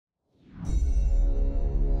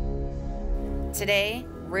Today,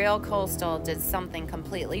 Real Coastal did something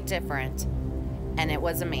completely different, and it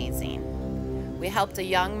was amazing. We helped a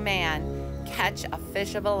young man catch a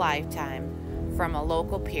fish of a lifetime from a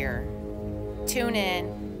local pier. Tune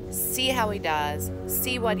in, see how he does,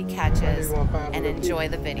 see what he catches, and enjoy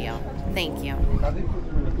the video. Thank you.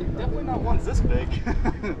 Definitely not ones this big.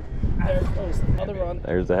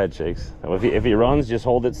 There's the head shakes. If he runs, just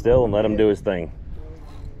hold it still and let him do his thing.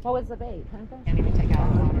 What was the bait? Can't even take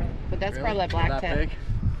out the water. But that's really? Probably a black tip. Big?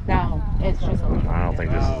 No, it's just. I don't think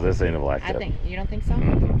this ain't a black tip. You don't think so?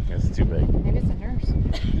 It's too big. Maybe it's a nurse.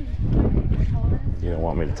 You don't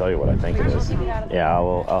want me to tell you what I think it is? Yeah,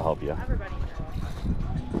 I'll help you. Everybody.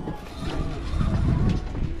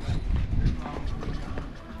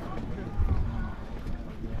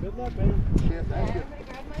 Good luck, man. Yeah, thank you.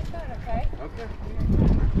 Grab my phone, okay? Okay.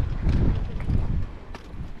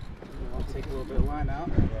 I'll take a little bit of line out.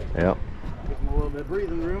 Yep. Give him a little bit of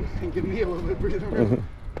breathing room and give me a little bit of breathing room.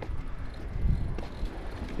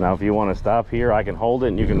 Now, if you want to stop here, I can hold it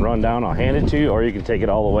and you can run down. I'll hand it to you, or you can take it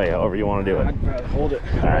all the way, however you want to do it. I'd rather hold it.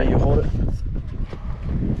 All right, you hold it.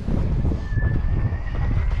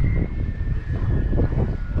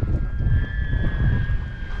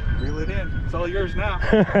 Reel it in. It's all yours now.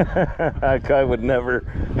 I would never.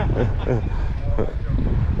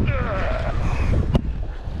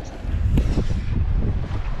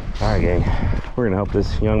 All right, gang. We're gonna help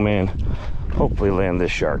this young man hopefully land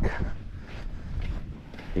this shark.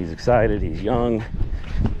 He's excited, he's young,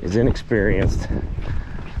 he's inexperienced,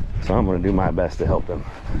 so I'm gonna do my best to help him.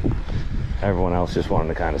 Everyone else just wanted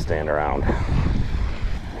to kind of stand around.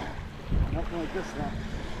 Nothing like this now.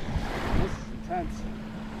 This is intense.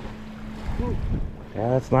 Whew.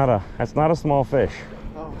 Yeah, that's not a small fish.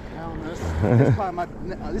 Oh hell, this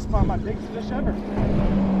is probably my biggest fish ever.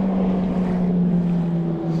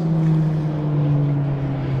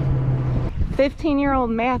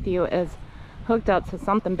 15-year-old Matthew is hooked up to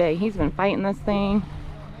something big. He's been fighting this thing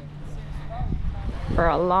for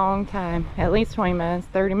a long time, at least 20 minutes,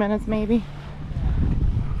 30 minutes maybe.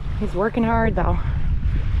 He's working hard though.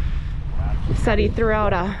 He said he threw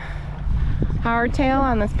out a hardtail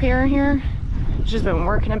on this pier here. He's just been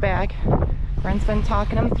working it back. Brent's been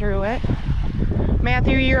talking him through it.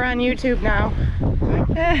 Matthew, you're on YouTube now.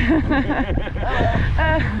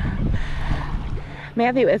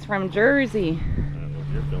 Matthew is from Jersey.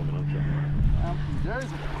 You're filming, I'm from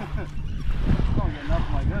Jersey. Don't get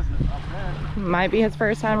nothing like this up there. Might be his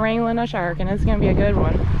first time wrangling a shark, and it's gonna be a good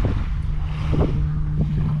one.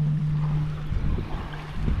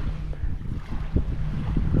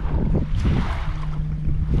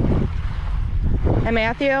 Hey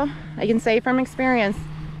Matthew, I can say from experience,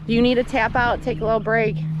 if you need to tap out, take a little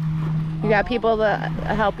break. You got people to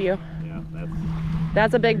help you. Yeah,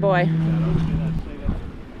 that's a big boy.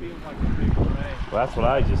 Well, that's what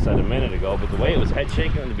I just said a minute ago, but the way it was head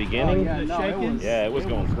shaking in the beginning, it was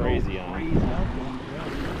going crazy on him.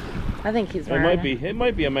 I think he's right. It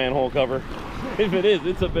might be a manhole cover. If it is,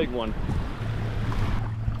 it's a big one.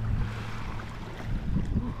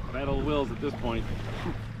 Battle of wills at this point.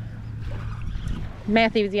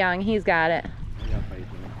 Matthew's young, he's got it. I got faith in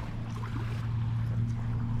him.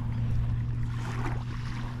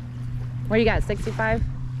 What do you got, 65?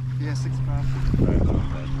 Yeah, 65.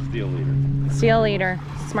 Steel leader. Steel leader,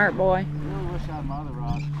 smart boy. I really wish I had my other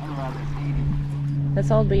rod. Other rod is 80. This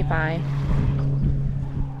will be fine.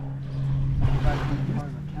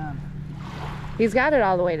 He's got it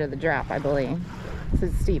all the way to the drop, I believe. It's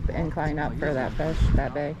a steep incline up for that fish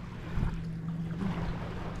that big.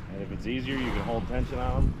 And if it's easier, you can hold tension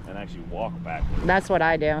on them and actually walk backwards. That's what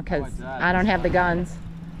I do, because I don't have the guns.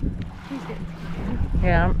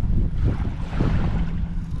 Yeah.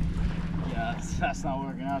 That's not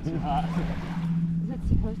working out too hot. Is it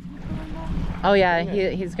supposed to be going down? Oh yeah,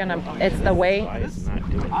 he's gonna, it's the weight. It's not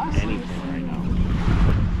doing anything right now.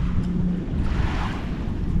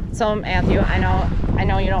 So Matthew, I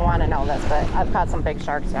know you don't want to know this, but I've caught some big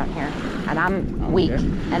sharks down here, and I'm weak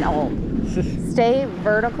and old. Stay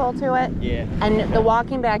vertical to it, and the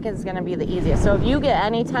walking back is gonna be the easiest. So if you get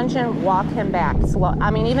any tension, walk him back slow. I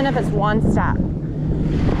mean, even if it's one step.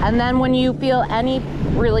 And then when you feel any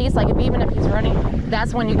release, like even if he's running,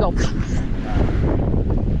 that's when you go.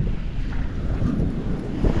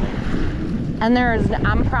 And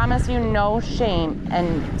I promise you, no shame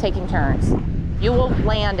in taking turns. You will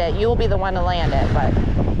land it. You will be the one to land it, but.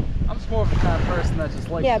 I'm just more of the kind of person that just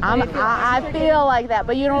likes. Yeah, I feel like that,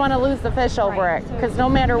 but you don't want to lose the fish over it, because no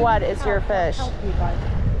matter what, it's your fish.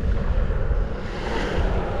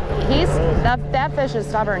 That fish is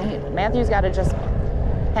stubborn. Matthew's got to just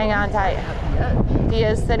hang on tight. He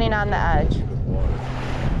is sitting on the edge.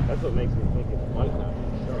 That's what makes me think it's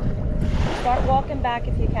Start walking back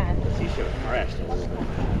if you can. He should have crashed a little bit.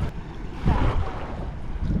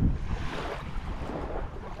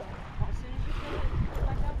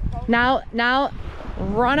 Now,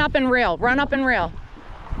 run up and reel. Run up and reel.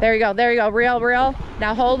 There you go. There you go. Reel, reel.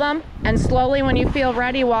 Now hold them, and slowly, when you feel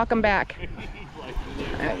ready, walk them back.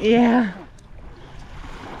 Yeah.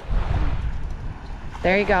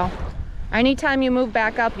 There you go. Anytime you move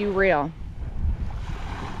back up, you reel.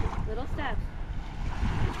 Little steps.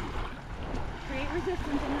 Create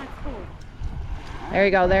resistance and that's cool. There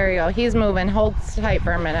you go. There you go. He's moving. Hold tight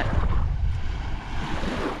for a minute.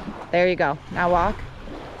 There you go. Now walk.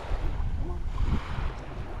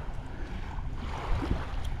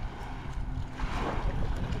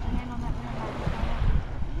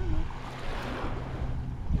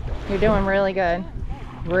 You're doing really good.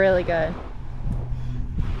 Really good.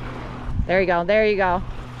 There you go. There you go.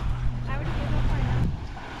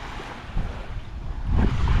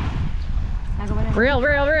 Reel,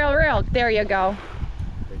 reel, reel, reel. There you go.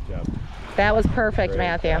 Great job. That was perfect, Great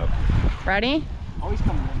Matthew. job. Ready? Oh, he's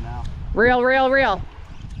coming in now. Reel, reel, reel.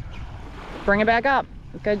 Bring it back up.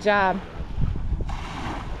 Good job.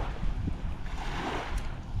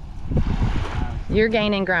 You're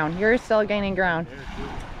gaining ground. You're still gaining ground.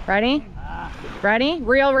 Ready? Ready?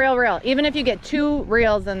 Reel, reel, reel. Even if you get 2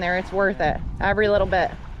 reels in there, it's worth it. Every little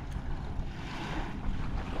bit.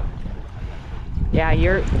 Yeah,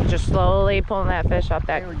 you're just slowly pulling that fish up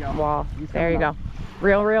that wall. There you go.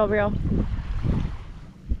 Reel, reel, reel.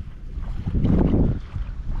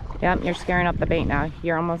 Yep, you're scaring up the bait now.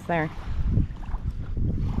 You're almost there.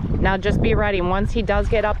 Now just be ready. Once he does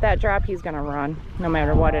get up that drop, he's gonna run, no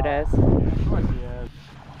matter what it is. Of course he is.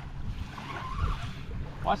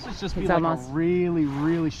 Watch this just be like almost a really,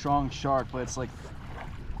 really strong shark, but it's like,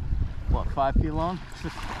 what, 5 feet long?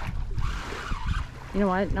 You know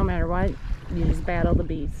what? No matter what, you just battle the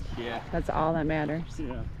beast. Yeah. That's all that matters.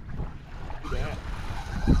 Yeah.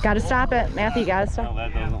 Gotta stop it, Matthew. You gotta stop. No,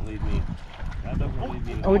 that doesn't lead me. That doesn't lead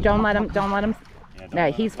me. Oh, don't let him. Don't let him. Yeah,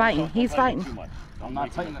 No, he's fighting. He's fighting. I'm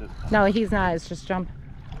not tightening it. No, he's not. It's just jump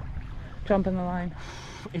in the line.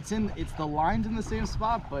 It's the line's in the same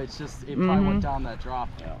spot, but it's just, it probably went down that drop.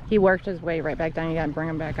 Yeah. He worked his way right back down. You gotta bring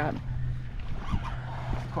him back up.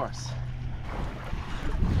 Of course.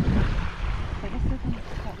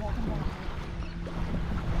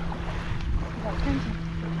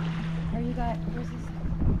 Or you got, where's this?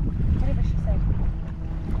 Whatever she said.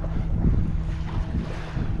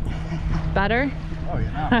 Better? Oh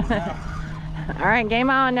yeah, now. All right, game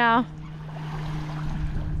on now.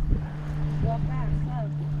 Walk back, slow.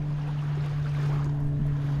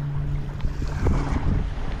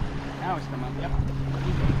 Now he's coming. Yep.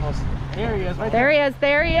 He's getting close. There he is, right There he is.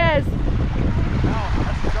 There he is. No,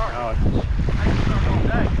 that's a shark. Oh, I think it's shark all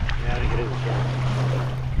day. yeah, I think it is a shark.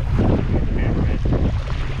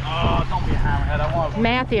 Oh, don't be a hammerhead. I want one.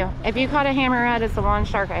 Matthew, if you caught a hammerhead, it's the one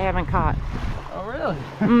shark I haven't caught. Oh, really?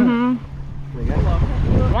 Mm-hmm.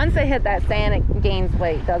 Once they hit that sand, it gains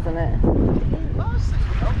weight, doesn't it?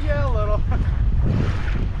 Oh, yeah, a little.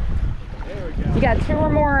 There we go. You got 2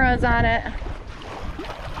 remoras on it.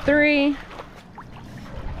 3.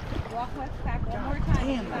 Walk back one more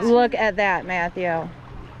time. Back. Look at that, Matthew.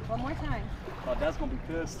 One more time. Oh, Dad's gonna be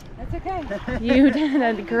pissed. That's okay. You did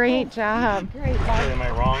a great job. Great. Am I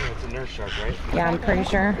wrong? It's a nurse shark, right? Yeah, I'm pretty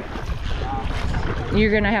sure.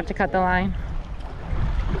 You're gonna have to cut the line.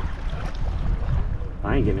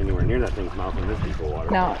 I ain't getting anywhere near that thing's mouth in this deep of water.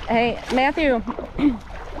 No. Hey, Matthew, do you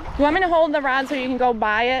want me to hold the rod so you can go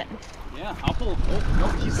buy it? Yeah, I'll pull. Oh,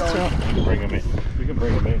 nope, he's going. We can bring him in. We can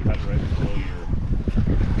bring him in. Cut right below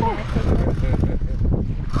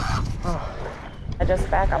I just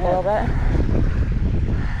back up a little bit.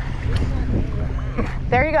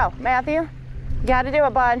 There you go, Matthew. You gotta do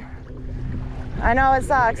it, bud. I know it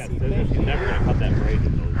sucks. You're never gonna cut that braid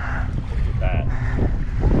with those. That.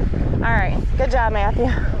 All right, good job, Matthew.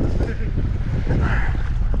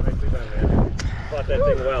 Caught that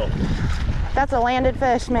thing well. That's a landed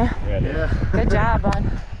fish, man. Yeah, it is. Yeah. Good job, bud.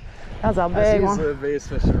 That was a big one. That's the biggest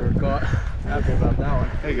fish I've ever caught. Happy about that one.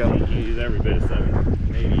 There you go. You use every bit of 7,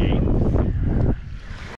 maybe 8.